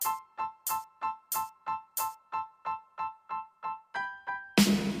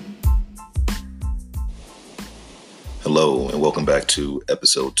Hello, and welcome back to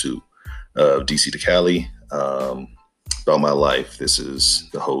episode 2 of DC to Cali. About my life. This is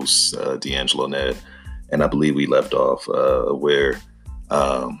the host, D'Angelo Ned, and I believe we left off where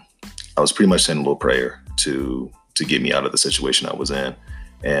I was pretty much saying a little prayer to get me out of the situation I was in.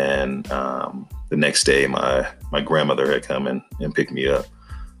 And the next day, my grandmother had come and picked me up.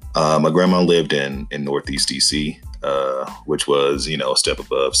 My grandma lived in Northeast DC, which was, a step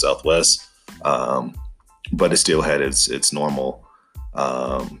above Southwest. But it still had its normal,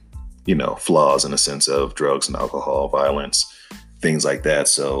 flaws in the sense of drugs and alcohol, violence, things like that.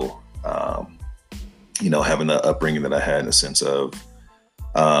 So, having the upbringing that I had in the sense of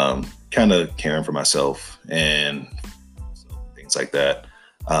kind of caring for myself and things like that,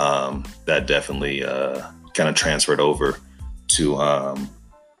 that definitely kind of transferred over to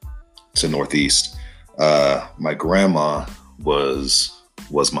Northeast. My grandma was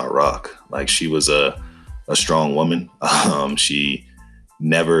my rock. Like, she was a strong woman. She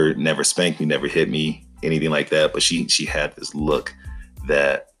never spanked me, never hit me, anything like that. But she had this look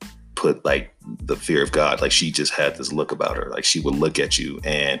that put like the fear of God. Like, she just had this look about her. Like, she would look at you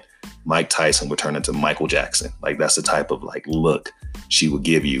and Mike Tyson would turn into Michael Jackson. Like, that's the type of like look she would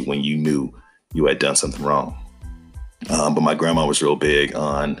give you when you knew you had done something wrong. But my grandma was real big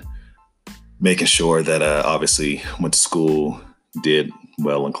on making sure that I obviously went to school, did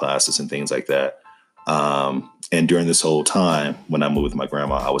well in classes and things like that. And during this whole time, when I moved with my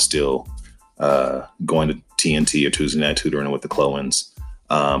grandma, I was still going to TNT, or Tuesday Night Tutoring, with the Clowens.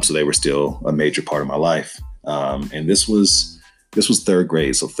 So they were still a major part of my life. And this was third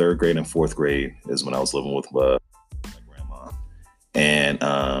grade. So third grade and fourth grade is when I was living with my grandma. And,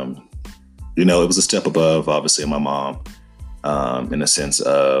 it was a step above, obviously, my mom, in the sense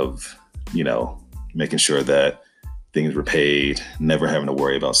of, making sure that things were paid, never having to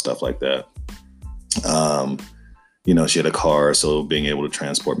worry about stuff like that. She had a car, so being able to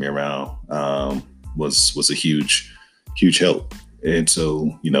transport me around was a huge help. And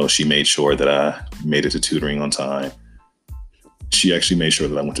so, she made sure that I made it to tutoring on time. She actually made sure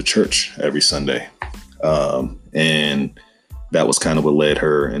that I went to church every Sunday. And that was kind of what led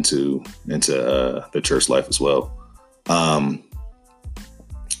her into the church life as well.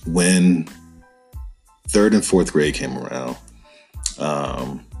 When third and fourth grade came around,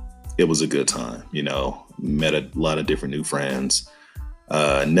 it was a good time, met a lot of different new friends.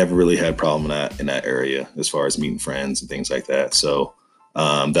 Never really had a problem in that area as far as meeting friends and things like that. So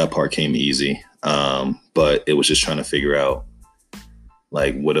that part came easy. But it was just trying to figure out,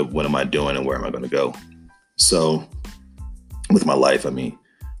 like, what am I doing and where am I going to go? So with my life, and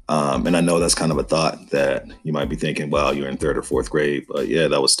I know that's kind of a thought that you might be thinking, wow, you're in third or fourth grade. But yeah,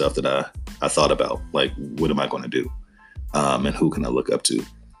 that was stuff that I thought about, like, what am I going to do? And who can I look up to?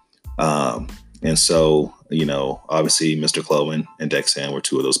 And so, obviously Mr. Clowen and Dexan were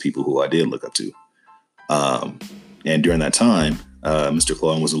two of those people who I did look up to. And during that time, Mr.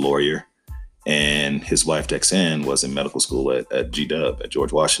 Clowen was a lawyer and his wife Dexan was in medical school at GW, at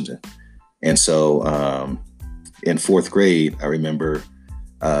George Washington. And so in fourth grade, I remember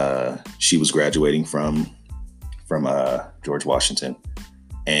she was graduating from George Washington,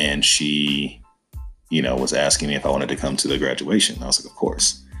 and she, was asking me if I wanted to come to the graduation. I was like, of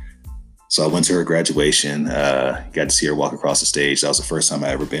course. So I went to her graduation, got to see her walk across the stage. That was the first time I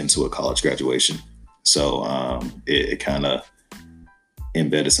ever been to a college graduation. So it kind of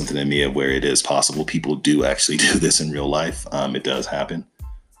embedded something in me of where it is possible. People do actually do this in real life. It does happen.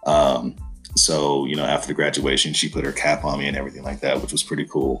 So, after the graduation, she put her cap on me and everything like that, which was pretty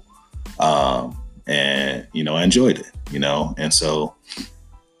cool. And, I enjoyed it, and so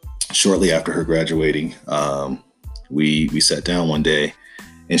shortly after her graduating, we sat down one day.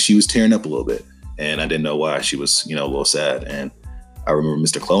 And she was tearing up a little bit, and I didn't know why. She was, a little sad. And I remember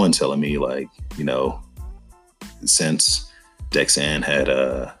Mr. Clowen telling me, like, since Dexan had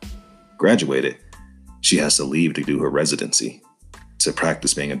graduated, she has to leave to do her residency to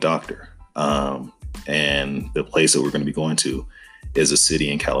practice being a doctor. And the place that we're going to be going to is a city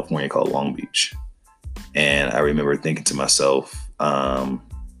in California called Long Beach. And I remember thinking to myself, I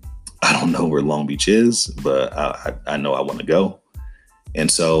don't know where Long Beach is, but I know I want to go. And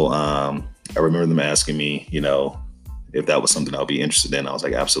so I remember them asking me, if that was something I'll be interested in. I was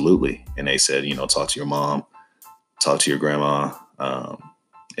like, absolutely. And they said, talk to your mom, talk to your grandma,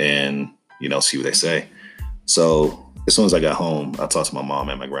 and, see what they say. So as soon as I got home, I talked to my mom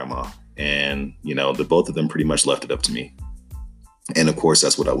and my grandma, and, the both of them pretty much left it up to me. And of course,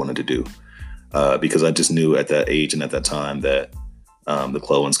 that's what I wanted to do, because I just knew at that age and at that time that the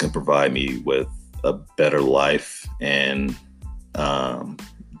Clowens can provide me with a better life and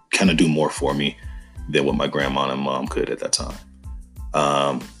kind of do more for me than what my grandma and mom could at that time.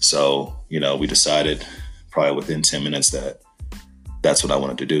 So, we decided probably within 10 minutes that that's what I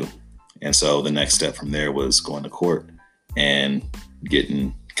wanted to do. And so the next step from there was going to court and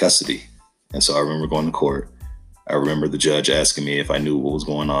getting custody. And so I remember going to court. I remember the judge asking me if I knew what was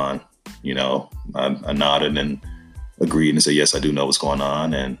going on. I nodded and agreed and said, yes, I do know what's going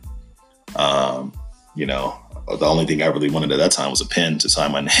on. And, the only thing I really wanted at that time was a pen to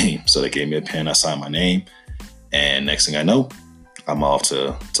sign my name. So they gave me a pen. I signed my name. And next thing I know, I'm off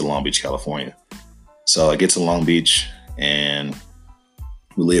to Long Beach, California. So I get to Long Beach, and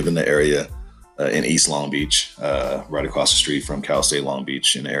we live in the area in East Long Beach, right across the street from Cal State Long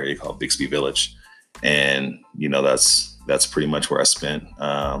Beach, in an area called Bixby Village. And, that's pretty much where I spent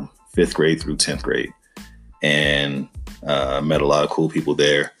 5th grade through 10th grade, and met a lot of cool people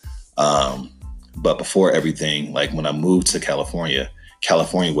there. But before everything, like when I moved to California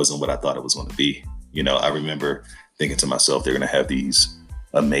wasn't what I thought it was going to be. I remember thinking to myself, they're going to have these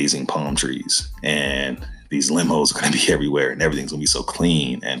amazing palm trees and these limos are going to be everywhere and everything's going to be so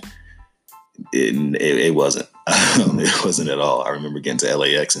clean. And it wasn't. It wasn't at all. I remember getting to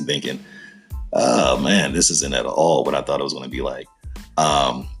LAX and thinking, oh man, this isn't at all what I thought it was going to be like.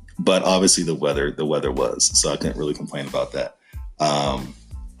 But obviously the weather was, so I couldn't really complain about that.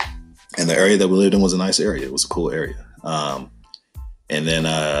 And the area that we lived in was a nice area. It was a cool area. And then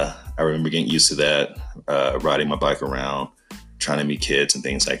I remember getting used to that, riding my bike around, trying to meet kids and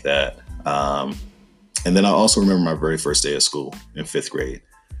things like that. And then I also remember my very first day of school in 5th grade.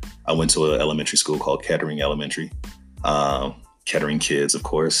 I went to an elementary school called Kettering Elementary. Kettering kids, of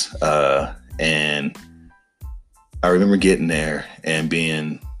course. And I remember getting there and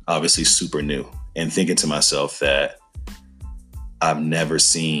being obviously super new and thinking to myself that I've never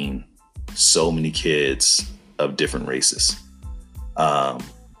seen so many kids of different races. I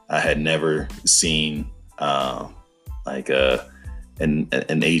had never seen an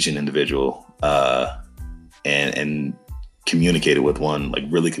Asian individual and communicated with one, like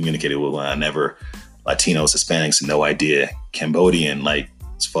really communicated with one. I never, Latinos, Hispanics, no idea. Cambodian, like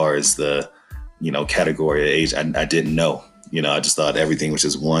as far as the, category of age, I didn't know. I just thought everything was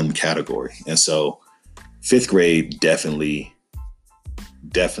just one category. And so 5th grade definitely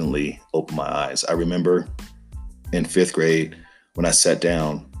opened my eyes. I remember in 5th grade when I sat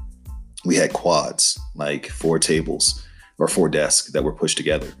down, we had quads, like 4 tables or 4 desks that were pushed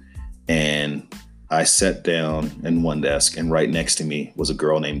together. And I sat down in one desk, and right next to me was a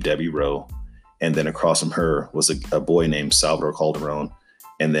girl named Debbie Rowe. And then across from her was a boy named Salvador Calderon.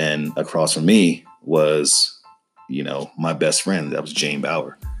 And then across from me was, my best friend. That was Jane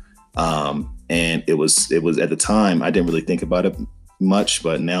Bauer. And it was at the time, I didn't really think about it much,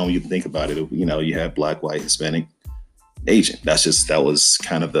 but now when you think about it, you have Black, white, Hispanic, Asian. That was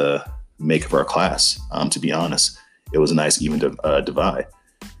kind of the make of our class. To be honest, it was a nice even divide.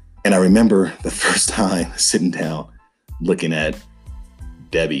 And I remember the first time sitting down, looking at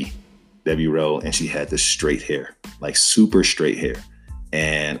Debbie Rowe, and she had this straight hair, like super straight hair.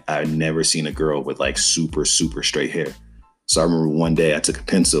 And I'd never seen a girl with like super, super straight hair. So I remember one day I took a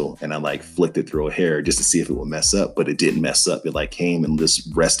pencil and I flicked it through her hair just to see if it would mess up, but it didn't mess up. It came and just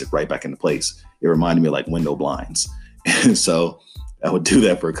rested right back into place. It reminded me of window blinds. And so I would do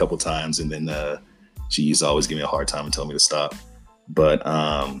that for a couple times. And then she used to always give me a hard time and tell me to stop. But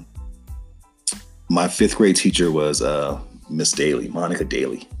my 5th grade teacher was Miss Daly, Monica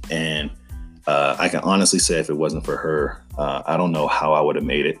Daly. And I can honestly say if it wasn't for her, I don't know how I would have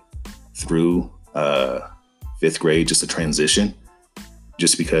made it through 5th grade, just a transition,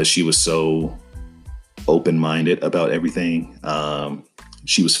 just because she was so open-minded about everything.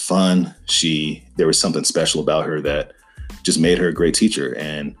 She was fun. There was something special about her that just made her a great teacher.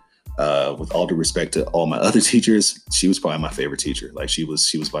 And with all due respect to all my other teachers, she was probably my favorite teacher. She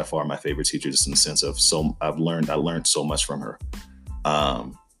was by far my favorite teacher, just in the sense of I learned so much from her.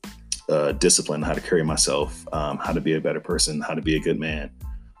 Discipline, how to carry myself, how to be a better person, how to be a good man,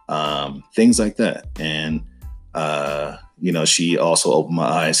 things like that. And, she also opened my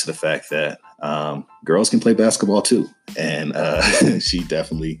eyes to the fact that girls can play basketball too. And she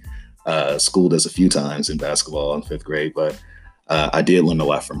definitely schooled us a few times in basketball in 5th grade, but I did learn a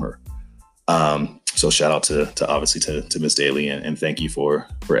lot from her. So shout out to obviously to Miss Daly, and thank you for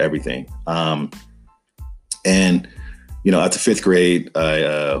everything. And after 5th grade,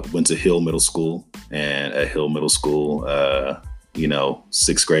 I went to Hill Middle School, and at Hill Middle School,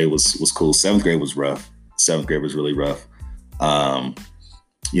 6th grade was cool. 7th grade was rough. 7th grade was really rough.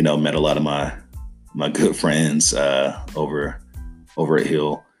 Met a lot of my good friends over at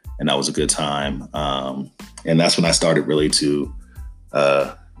Hill, and that was a good time. And that's when I started really to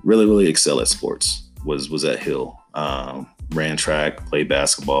really excel at sports. was at Hill. Ran track, played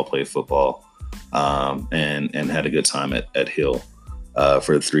basketball, played football, and had a good time at Hill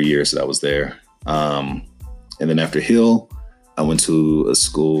for the 3 years that I was there. And then after Hill, I went to a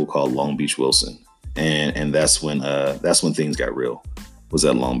school called Long Beach Wilson, and that's when things got real. Was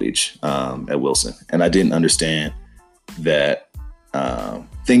at Long Beach at Wilson, and I didn't understand that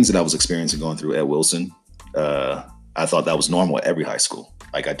things that I was experiencing going through at Wilson. I thought that was normal at every high school,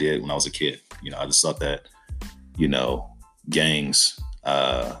 like I did when I was a kid. I just thought that, gangs,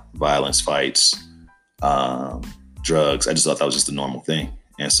 violence, fights, drugs. I just thought that was just a normal thing.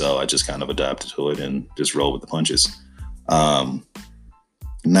 And so I just kind of adapted to it and just rolled with the punches.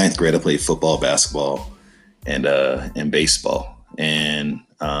 Ninth grade, I played football, basketball, and baseball. And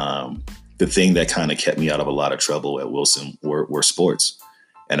the thing that kind of kept me out of a lot of trouble at Wilson were sports.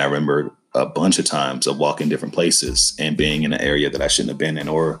 And I remember a bunch of times of walking different places and being in an area that I shouldn't have been in,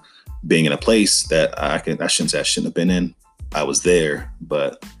 or being in a place that I shouldn't say I shouldn't have been in. I was there,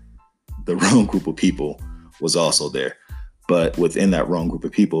 but the wrong group of people was also there. But within that wrong group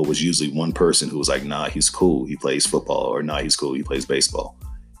of people was usually one person who was like, nah, he's cool, he plays football, or nah, he's cool, he plays baseball.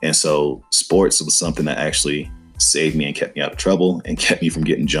 And so sports was something that actually saved me and kept me out of trouble and kept me from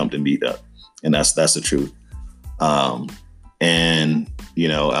getting jumped and beat up. And that's the truth. And,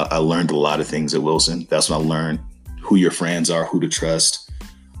 I learned a lot of things at Wilson. That's when I learned who your friends are, who to trust,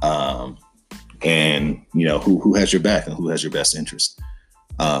 and, who has your back and who has your best interest.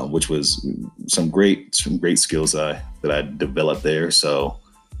 Which was some great skills that I developed there. So,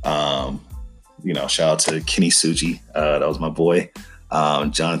 shout out to Kenny Suji. That was my boy.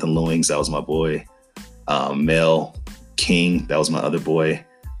 Jonathan Lewings, that was my boy. Mel King, that was my other boy.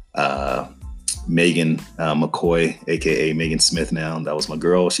 Megan McCoy, aka Megan Smith now, that was my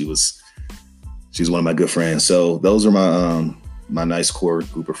girl. She's one of my good friends. So those are my nice core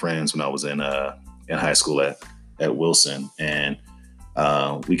group of friends when I was in high school at Wilson. And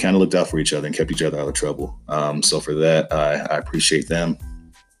we kind of looked out for each other and kept each other out of trouble. So for that, I appreciate them.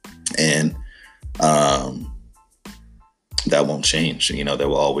 And that won't change. They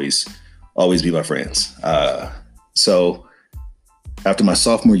will always be my friends. So after my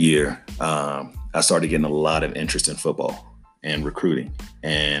sophomore year, I started getting a lot of interest in football and recruiting.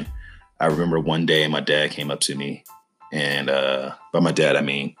 And I remember one day my dad came up to me, and by my dad, I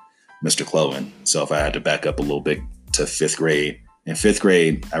mean Mr. Cloven. So if I had to back up a little bit to fifth grade, in fifth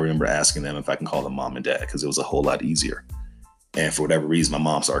grade, I remember asking them if I can call them mom and dad, because it was a whole lot easier. And for whatever reason, my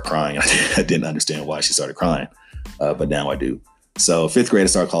mom started crying. I didn't understand why she started crying, but now I do. So fifth grade, I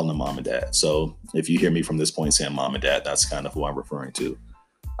started calling them mom and dad. So if you hear me from this point saying mom and dad, that's kind of who I'm referring to.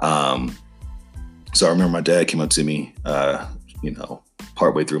 So I remember my dad came up to me,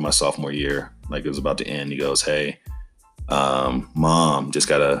 partway through my sophomore year, like it was about to end. He goes, "Hey, mom just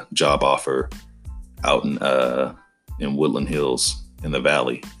got a job offer out in Woodland Hills in the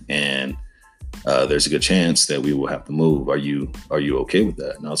Valley, and there's a good chance that we will have to move. Are you okay with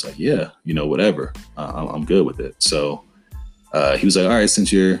that?" And I was like, "Yeah, whatever. I'm good with it." So he was like, "All right,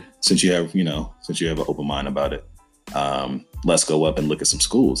 since you have an open mind about it, let's go up and look at some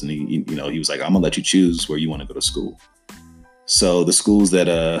schools." And he was like, "I'm gonna let you choose where you want to go to school." So the schools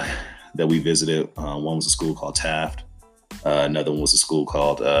that we visited, one was a school called Taft. Another one was a school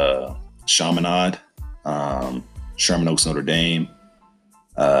called Chaminade, Sherman Oaks, Notre Dame,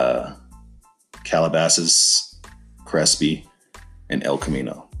 Calabasas, Crespi, and El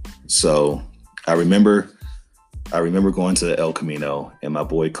Camino. So I remember going to El Camino, and my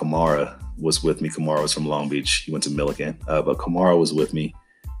boy Kamara was with me. Kamara was from Long Beach. He went to Milliken, but Kamara was with me.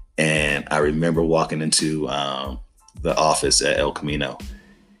 And I remember walking into the office at El Camino,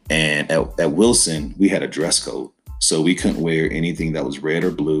 and at Wilson, we had a dress code. So we couldn't wear anything that was red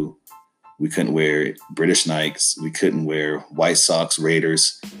or blue. We couldn't wear British Nikes. We couldn't wear White Sox,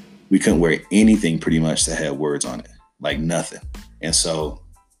 Raiders. We couldn't wear anything pretty much that had words on it, like nothing. And so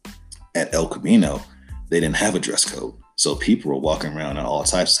at El Camino, they didn't have a dress code. So people were walking around in all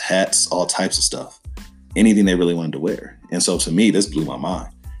types of hats, all types of stuff, anything they really wanted to wear. And so to me, this blew my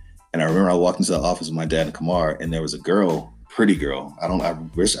mind. And I remember I walked into the office with my dad and Kamar, and there was a girl, pretty girl. I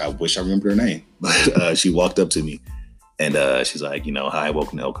wish I remembered her name, but she walked up to me, and she's like, "Hi,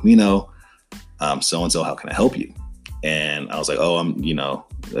 welcome to El Camino. So-and-so, how can I help you?" And I was like, "Oh, I'm,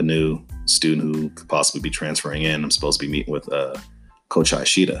 a new student who could possibly be transferring in. I'm supposed to be meeting with Coach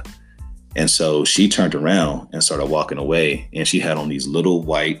Ishida." And so she turned around and started walking away, and she had on these little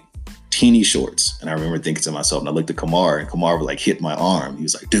white teeny shorts. And I remember thinking to myself, and I looked at Kamar, and Kamar would like hit my arm. He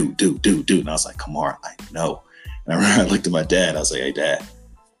was like, dude. And I was like, "Kamar, I know." And I remember I looked at my dad. I was like, "Hey, Dad,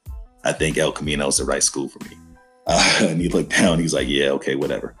 I think El Camino is the right school for me." And he looked down. He's like, "Yeah, okay,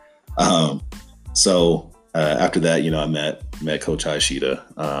 whatever." So after that, I met Coach Ishida,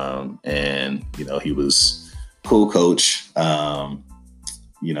 and he was cool coach.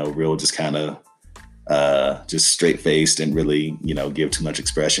 Real just kind of just straight faced, didn't really give too much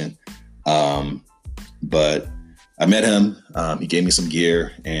expression. But I met him. He gave me some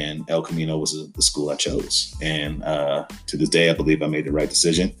gear, and El Camino was the school I chose. And to this day, I believe I made the right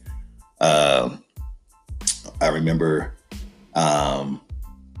decision. I remember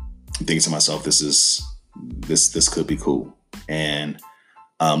thinking to myself, this could be cool. And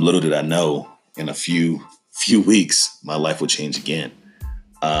little did I know, in a few weeks, my life would change again.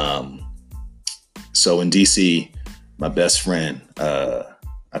 So in DC, my best friend,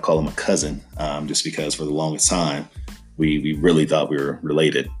 I call him a cousin, just because for the longest time, we really thought we were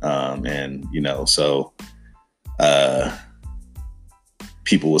related. So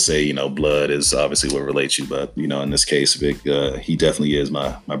people will say, blood is obviously what relates you. But, in this case, Vic, he definitely is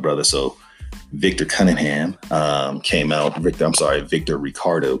my brother. So Victor Cunningham Victor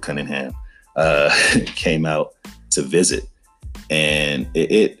Ricardo Cunningham came out to visit. And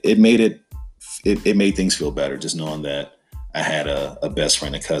it made things feel better, just knowing that I had a best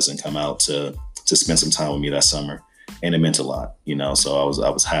friend, a cousin, come out to spend some time with me that summer. And it meant a lot, so I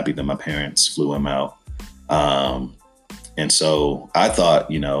was happy that my parents flew him out. And so I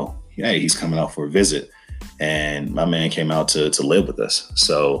thought, hey, he's coming out for a visit. And my man came out to live with us.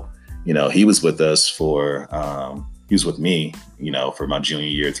 So, he was with us he was with me, for my junior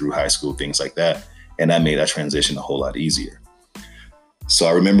year through high school, things like that. And that made that transition a whole lot easier. So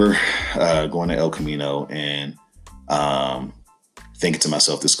I remember going to El Camino and thinking to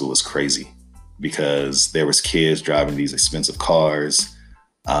myself, this school is crazy, because there was kids driving these expensive cars.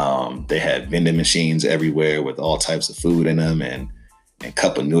 They had vending machines everywhere with all types of food in them, and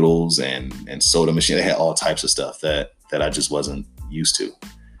cup of noodles and soda machine. They had all types of stuff that I just wasn't used to.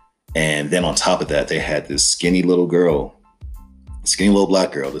 And then on top of that, they had this skinny little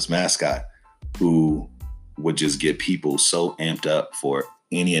black girl, this mascot, who would just get people so amped up for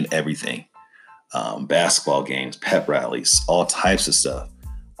any and everything. Basketball games, pep rallies, all types of stuff.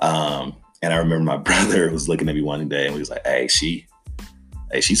 And I remember my brother was looking at me one day and he was like, hey,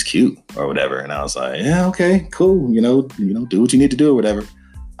 she's cute or whatever. And I was like, yeah, okay, cool. Do what you need to do or whatever.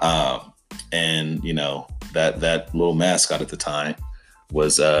 And that little mascot at the time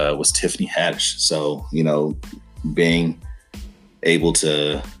was Tiffany Haddish. So, being able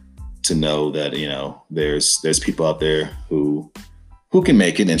to know that, there's people out there who can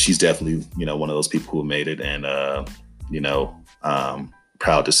make it. And she's definitely, one of those people who made it. And,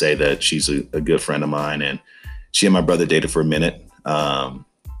 proud to say that she's a good friend of mine, and she and my brother dated for a minute.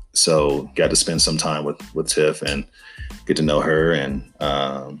 So got to spend some time with Tiff and get to know her. And,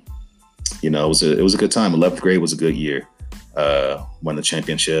 it was a good time. 11th grade was a good year. Won the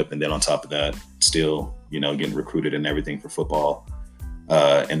championship. And then on top of that, still, getting recruited and everything for football.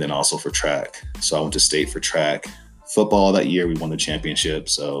 And then also for track. So I went to state for track. Football that year, we won the championship.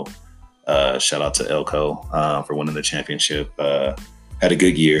 So shout out to Elko for winning the championship. Had a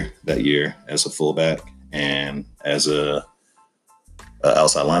good year that year as a fullback and as a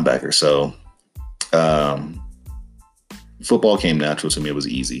outside linebacker. So football came natural to me. It was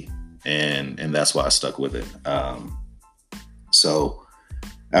easy. And that's why I stuck with it. So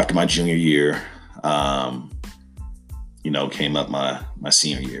after my junior year, came up my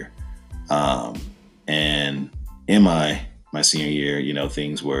senior year. And in my senior year,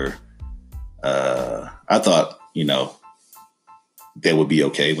 things were, I thought, they would be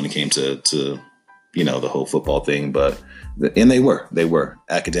okay when it came to the whole football thing, and they were.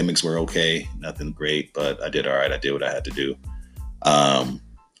 Academics were okay, nothing great, but I did all right. I did what I had to do.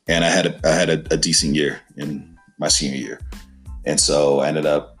 And I had a decent year in my senior year. And so I ended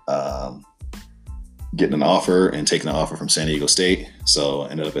up getting an offer and taking an offer from San Diego State. So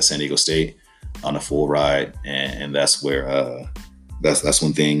I ended up at San Diego State on a full ride. And that's where, that's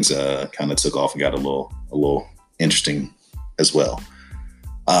when things kind of took off and got a little interesting as well.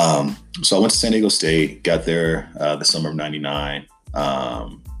 So I went to San Diego State, got there the summer of '99.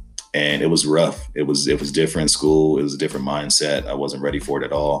 And it was rough. It was different school. It was a different mindset. I wasn't ready for it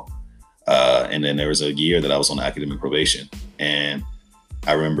at all. And then there was a year that I was on academic probation. And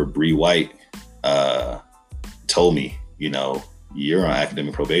I remember Bree White told me, you're on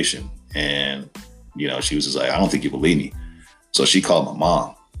academic probation. And, she was just like, I don't think you believe me. So she called my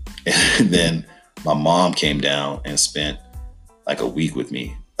mom. And then my mom came down and spent like a week with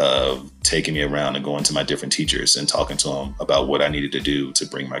me, taking me around and going to my different teachers and talking to them about what I needed to do to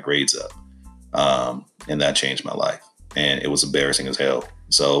bring my grades up. And that changed my life. And it was embarrassing as hell.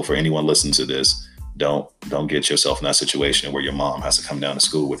 So for anyone listening to this, don't get yourself in that situation where your mom has to come down to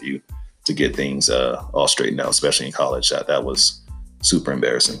school with you to get things all straightened out, especially in college. That was super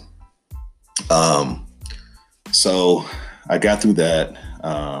embarrassing. So I got through that,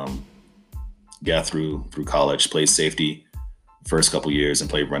 got through college, played safety first couple years and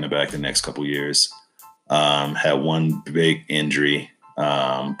played running back the next couple years. Had one big injury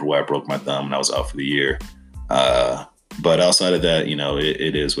where I broke my thumb and I was out for the year. But outside of that,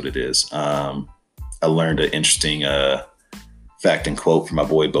 it is what it is. I learned an interesting fact and quote from my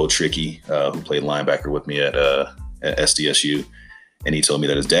boy Bo Trickey, who played linebacker with me at SDSU. And he told me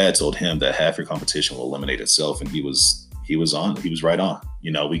that his dad told him that half your competition will eliminate itself. And he was right on.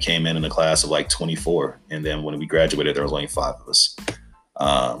 We came in a class of like 24. And then when we graduated, there was only 5 of us.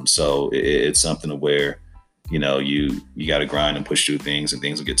 So it's something where, you got to grind and push through things, and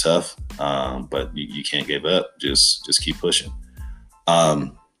things will get tough. But you can't give up. Just keep pushing.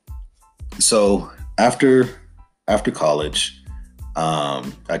 So after college,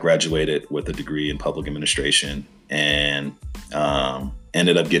 I graduated with a degree in public administration and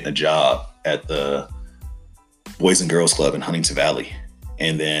ended up getting a job at the Boys and Girls Club in Huntington Valley.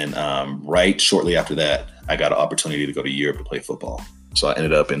 And then right shortly after that, I got an opportunity to go to Europe to play football. So I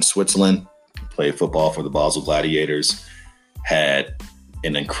ended up in Switzerland, played football for the Basel Gladiators, had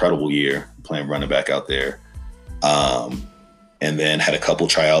an incredible year playing running back out there. And then had a couple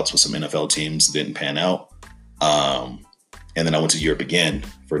tryouts with some NFL teams, didn't pan out. And then I went to Europe again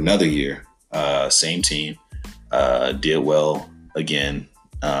for another year, same team, did well again,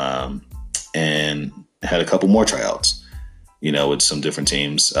 and had a couple more tryouts, with some different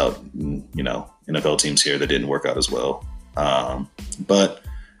teams out, NFL teams here that didn't work out as well. But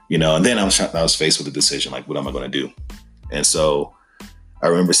and then I was faced with a decision, like, what am I going to do? And so I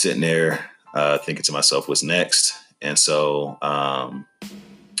remember sitting there thinking to myself, what's next? And so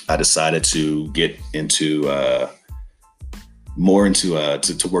I decided to get into more into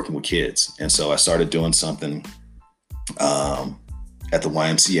working with kids. And so I started doing something at the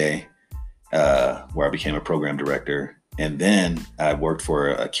YMCA where I became a program director. And then I worked for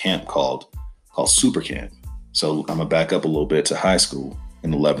a camp called Super Camp. So I'm gonna back up a little bit to high school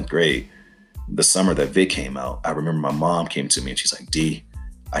in 11th grade. The summer that Vic came out, I remember my mom came to me and she's like, D,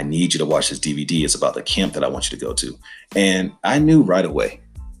 I need you to watch this DVD. It's about the camp that I want you to go to. And I knew right away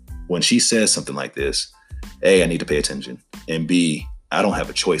when she says something like this, A, I need to pay attention. And B, I don't have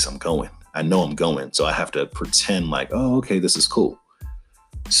a choice. I'm going. I know I'm going. So I have to pretend like, oh, okay, this is cool.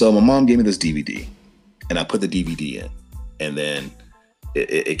 So my mom gave me this DVD and I put the DVD in, and then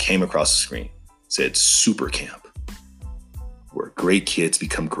it came across the screen. It said Super Camp, where great kids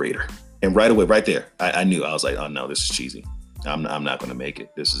become greater. And right away, right there, I knew. I was like, oh no, this is cheesy. I'm not going to make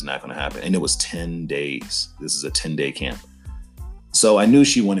it. This is not going to happen. And it was 10 days. This is a 10-day camp. So I knew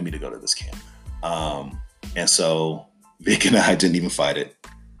she wanted me to go to this camp. And so Vic and I didn't even fight it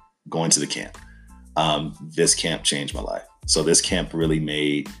going to the camp. This camp changed my life. So this camp really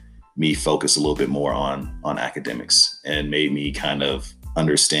made me focus a little bit more on academics and made me kind of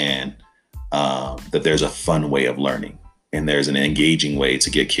understand that there's a fun way of learning and there's an engaging way to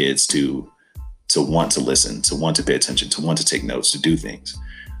get kids to want to listen, to want to pay attention, to want to take notes, to do things.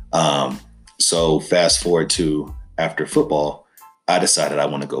 So fast forward to after football, I decided I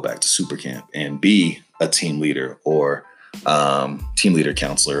want to go back to Super Camp and be a team leader or team leader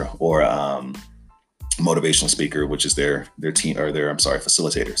counselor or motivational speaker, which is their team or their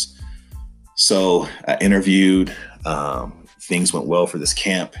facilitators. So I interviewed. Things went well for this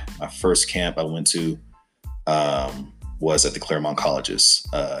camp. My first camp I went to was at the Claremont Colleges.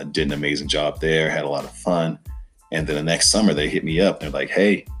 Did an amazing job there, had a lot of fun. And then the next summer they hit me up. They're like,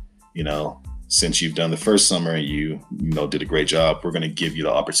 hey, since you've done the first summer and you did a great job, we're going to give you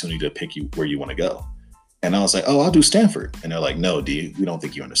the opportunity to pick you where you want to go. And I was like, oh, I'll do Stanford. And they're like, no, D, we don't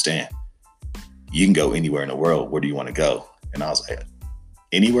think you understand. You can go anywhere in the world. Where do you want to go? And I was like,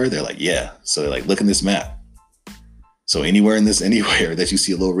 anywhere? They're like, yeah. So they're like, look in this map. So anywhere that you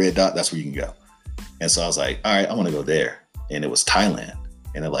see a little red dot, that's where you can go. And so I was like, all right, I want to go there. And it was Thailand.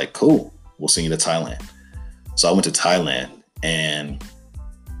 And they're like, cool, we'll send you to Thailand. So I went to Thailand, and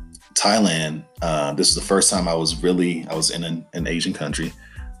Thailand, this is the first time I was in an Asian country.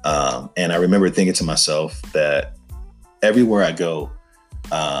 And I remember thinking to myself that everywhere I go,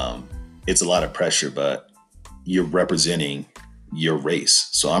 it's a lot of pressure, but you're representing your race.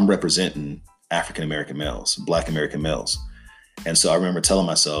 So I'm representing African-American males, Black American males. And so I remember telling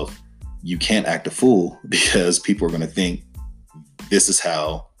myself, you can't act a fool because people are going to think this is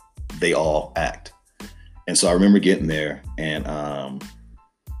how they all act. And so I remember getting there, and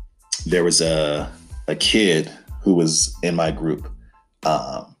there was a kid who was in my group.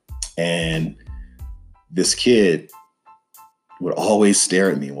 And this kid would always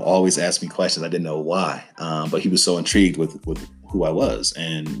stare at me, would always ask me questions. I didn't know why, but he was so intrigued with who I was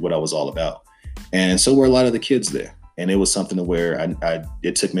and what I was all about. And so were a lot of the kids there. And it was something to where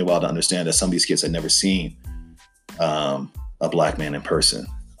it took me a while to understand that some of these kids had never seen a Black man in person,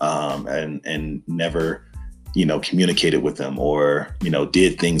 and never, communicated with them or,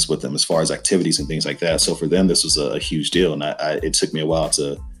 did things with them as far as activities and things like that. So for them, this was a huge deal. And it took me a while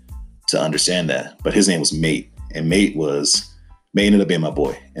to understand that. But his name was Mate, and Mate ended up being my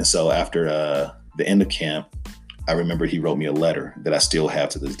boy. And so after the end of camp, I remember he wrote me a letter that I still have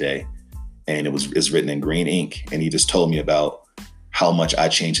to this day. And it's written in green ink. And he just told me about how much I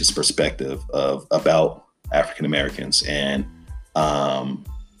changed his perspective about African Americans. And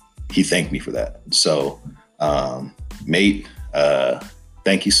he thanked me for that. So, Mate,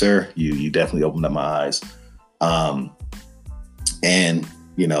 thank you, sir. You definitely opened up my eyes. And,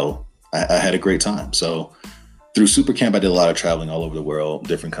 I had a great time. So through Super Camp, I did a lot of traveling all over the world,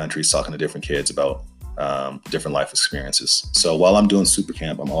 different countries, talking to different kids about different life experiences. So while I'm doing Super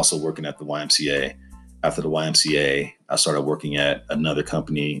Camp, I'm also working at the YMCA. After the YMCA, I started working at another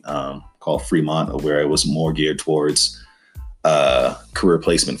company called Fremont, where it was more geared towards career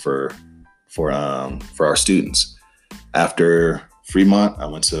placement for our students. After Fremont, I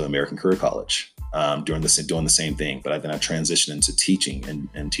went to American Career College, doing the same thing. But then I transitioned into teaching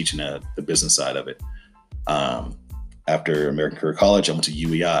and teaching the business side of it. After American Career College, I went to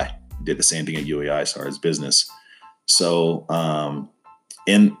UEI. Did the same thing at UEI as far as business. So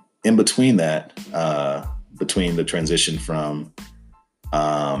in between that, between the transition from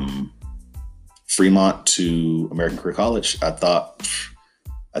Fremont to American Career College, I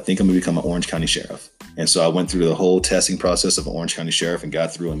think I'm gonna become an Orange County Sheriff. And so I went through the whole testing process of an Orange County Sheriff and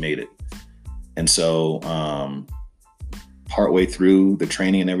got through and made it. And so partway through the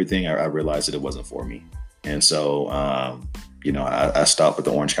training and everything, I realized that it wasn't for me. And so, I stopped with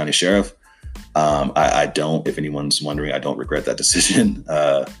the Orange County Sheriff. I don't, if anyone's wondering, I don't regret that decision.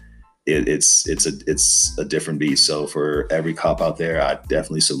 It's a different beast. So for every cop out there, I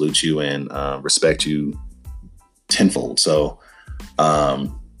definitely salute you and respect you tenfold. So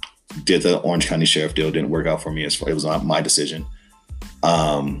did the Orange County Sheriff deal, didn't work out for me. It was not my decision.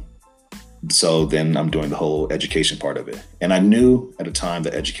 So then I'm doing the whole education part of it. And I knew at the time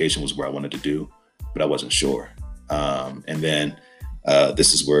that education was where I wanted to do, but I wasn't sure. And then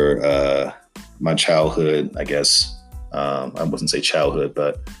this is where my childhood, I guess, I wouldn't say childhood,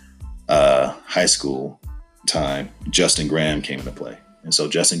 but high school time, Justin Graham came into play. And so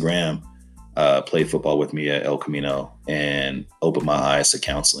Justin Graham played football with me at El Camino and opened my eyes to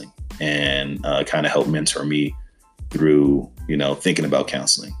counseling and kind of helped mentor me through, thinking about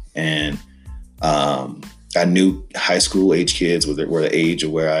counseling. And I knew high school age kids were the age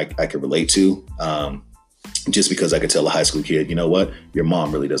of where I could relate to. Just because I could tell a high school kid, you know what, your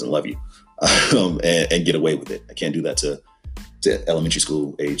mom really doesn't love you, and get away with it. I can't do that to elementary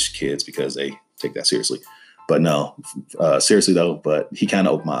school age kids because they take that seriously. But no, seriously though, but he kind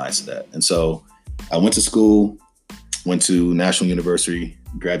of opened my eyes to that. And so I went to school, went to National University,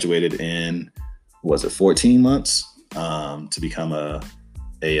 graduated in, 14 months to become a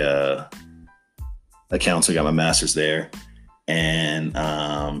counselor, got my master's there, and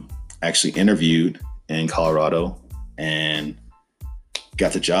actually interviewed in Colorado and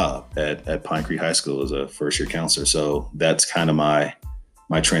got the job at Pine Creek High School as a first year counselor. So that's kind of my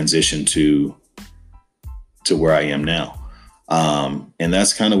transition to where I am now. And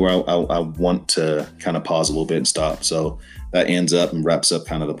that's kind of where I want to kind of pause a little bit and stop. So that ends up and wraps up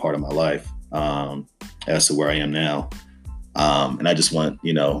kind of the part of my life as to where I am now. And I just want,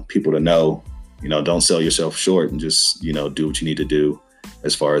 people to know, don't sell yourself short and just, do what you need to do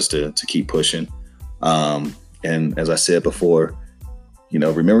as far as to keep pushing. And as I said before,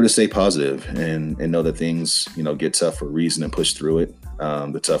 remember to stay positive and know that things, get tough for a reason and push through it.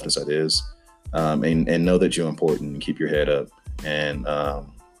 The toughness that is, and know that you're important and keep your head up. And,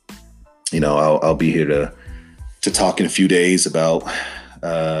 I'll be here to talk in a few days about,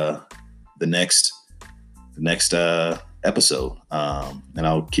 the next episode. And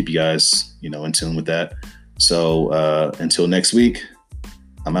I'll keep you guys, in tune with that. So, until next week,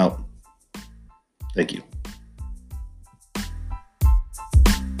 I'm out. Thank you.